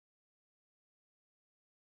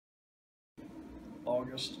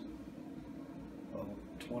August of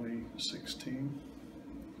 2016.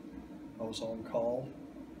 I was on call,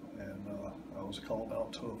 and I was called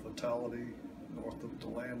out to a fatality north of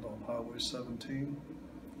DeLand on Highway 17.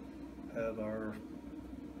 Had our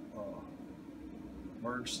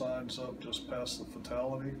merge signs up just past the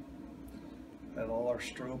fatality. Had all our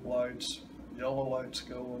strobe lights, yellow lights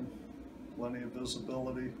going, plenty of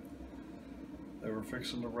visibility. They were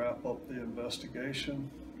fixing to wrap up the investigation,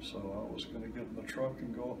 so I was going to get in the truck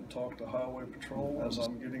and go up and talk to Highway Patrol. As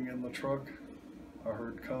I'm getting in the truck, I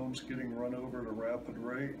heard cones getting run over at a rapid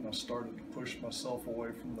rate, and I started to push myself away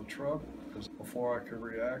from the truck, because before I could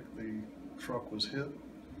react, the truck was hit.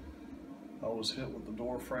 I was hit with the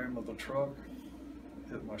door frame of the truck,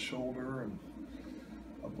 hit my shoulder, and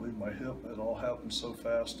I believe my hip. It all happened so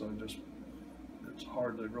fast, it's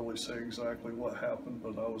hard to really say exactly what happened,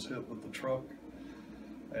 but I was hit with the truck,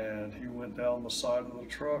 and he went down the side of the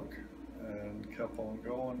truck and kept on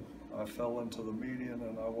going. I fell into the median,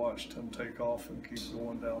 and I watched him take off and keep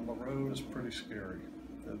going down the road. It's pretty scary.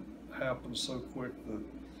 It happened so quick that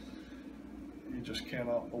you just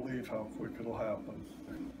cannot believe how quick it'll happen.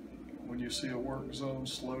 When you see a work zone,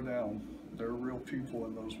 slow down. There are real people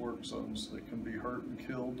in those work zones that can be hurt and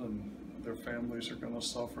killed, and their families are going to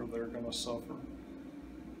suffer. They're going to suffer.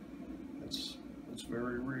 It's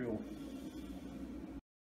very real.